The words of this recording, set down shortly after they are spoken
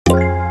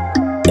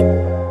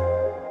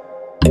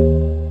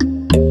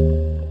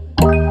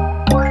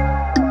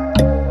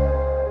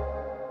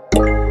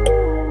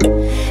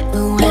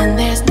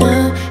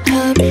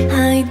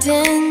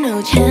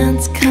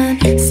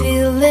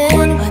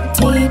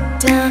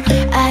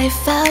I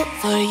felt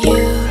for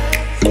you.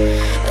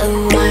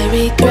 Oh, I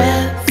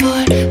regret for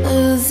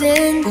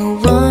losing the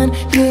one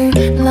who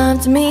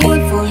loved me,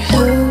 for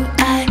who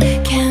I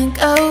can't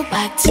go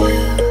back to.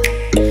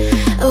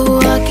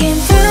 Walking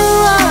through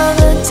all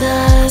the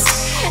dust,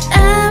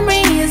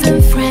 memories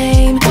and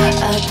frame,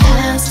 a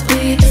past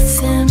we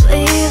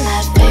simply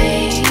let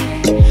fade.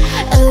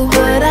 Oh,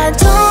 but I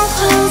don't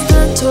close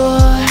the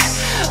door,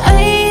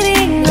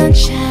 waiting a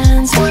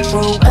chance for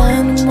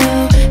when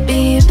we'll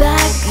be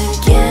back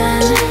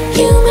again.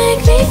 You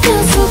make me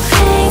feel so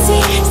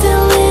crazy,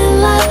 still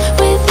in love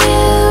with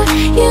you.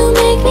 You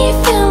make me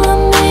feel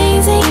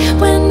amazing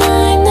when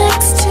I'm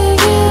next to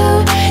you.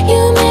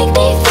 You make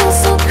me feel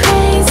so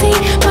crazy,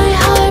 my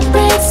heart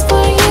breaks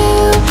for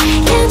you.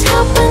 Can't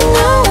help but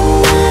know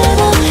that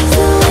I'm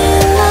still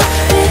in love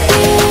with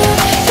you.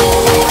 You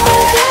make me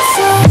feel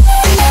so.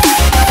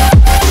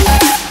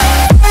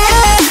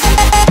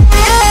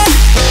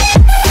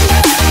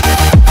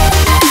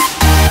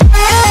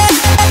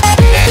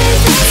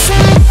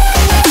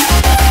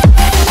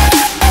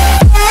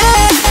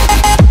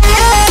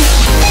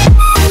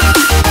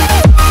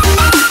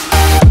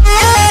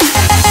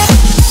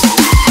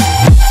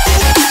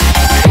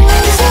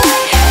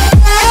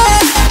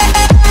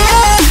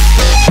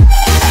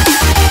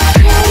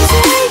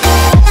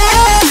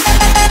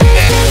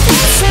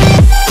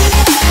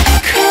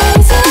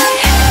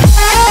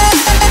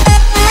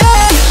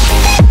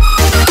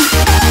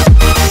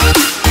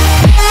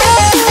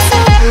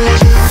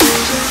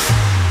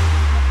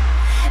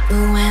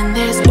 When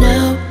there's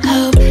no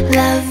hope,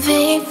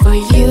 loving for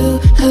you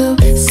who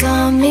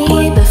saw me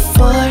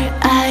before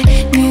I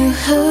knew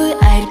who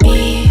I'd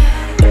be.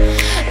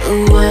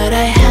 What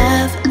I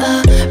have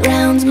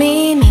around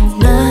me means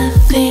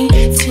nothing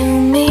to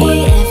me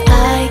if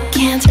I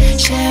can't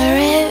share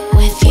it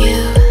with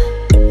you.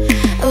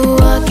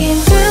 Walking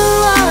through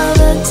all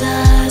the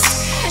dust,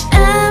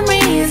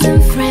 memories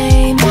and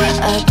frame,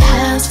 a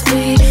past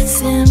we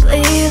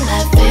simply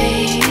let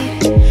fade.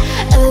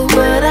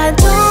 But I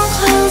don't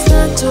close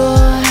the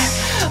door,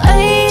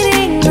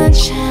 waiting a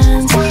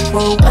chance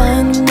for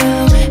when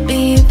we'll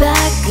be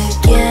back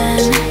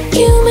again.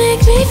 You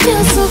make me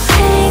feel so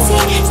crazy,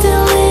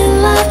 still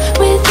in love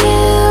with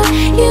you.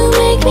 You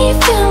make me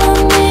feel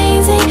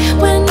amazing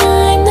when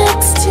I'm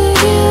next to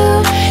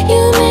you.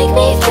 You make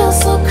me feel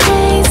so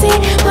crazy,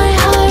 my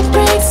heart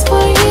breaks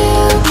for you.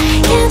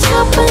 Can't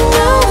help but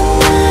know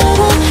that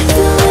I'm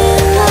still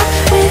in love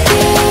with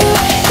you.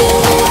 You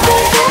make me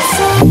feel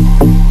so.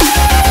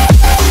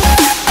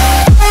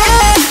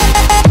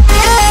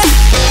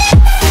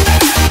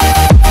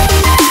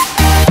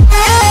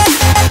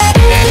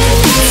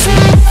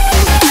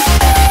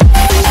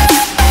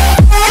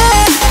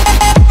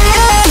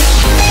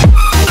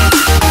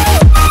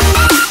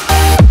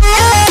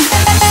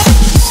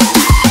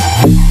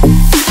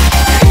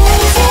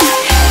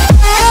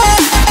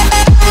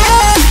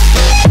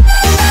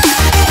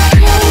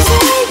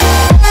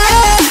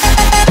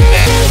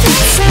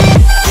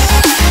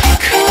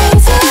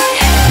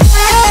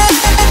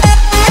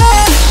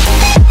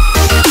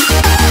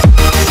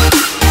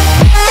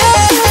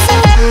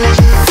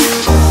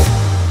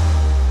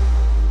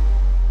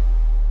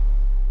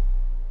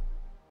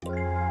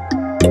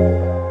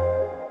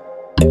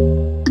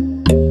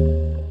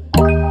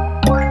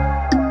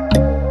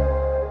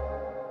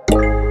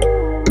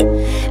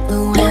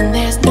 When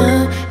there's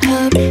no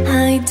hope,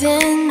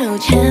 hiding, no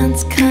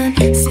chance,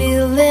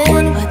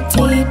 concealing what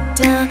deep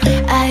down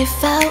I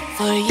felt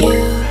for you.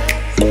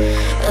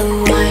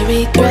 Oh, I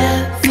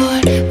regret for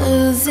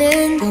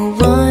losing the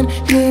one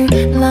who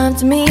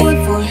loved me.